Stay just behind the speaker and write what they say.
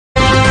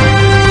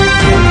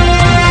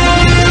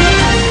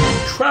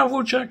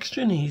Travel Jack's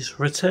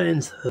Journeys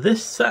returns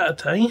this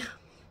Saturday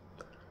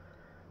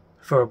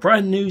for a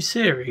brand new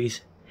series.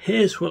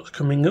 Here's what's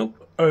coming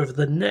up over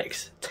the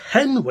next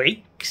 10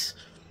 weeks,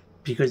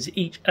 because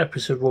each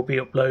episode will be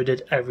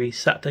uploaded every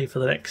Saturday for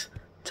the next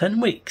 10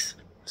 weeks.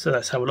 So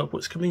let's have a look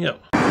what's coming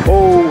up.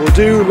 Oh, I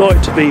do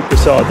like to be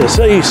beside the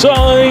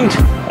seaside.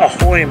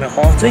 Ahoy, my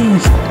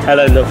hearties.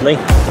 Hello, lovely.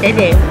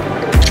 Hello.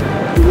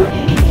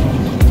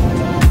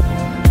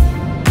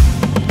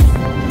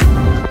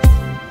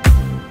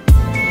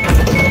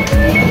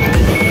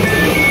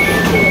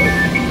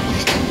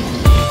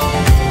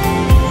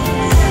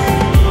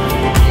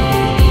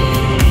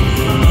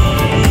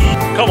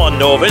 Come on,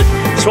 Norvin,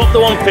 swap the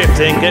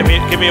 150 and give me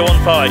a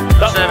 15.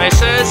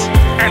 Services.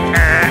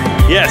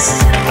 Yes.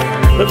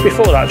 But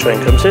before that train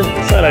comes in,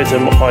 say hello to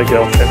my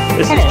girlfriend.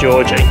 This is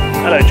Georgie.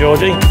 Hello,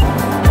 Georgie.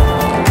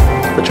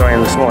 The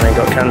train this morning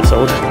got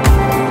cancelled.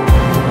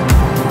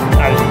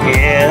 And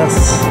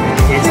yes,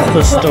 it's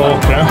the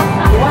Stalker.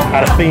 I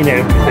had a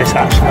feeling with this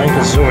actually,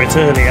 because I saw it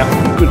earlier.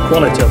 Good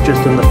quality. I've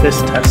just done the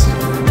fist test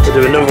to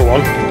do another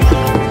one.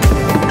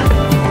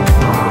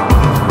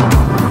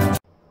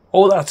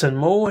 All that and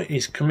more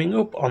is coming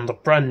up on the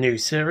brand new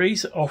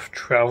series of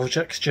Travel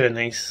Jack's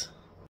Journeys.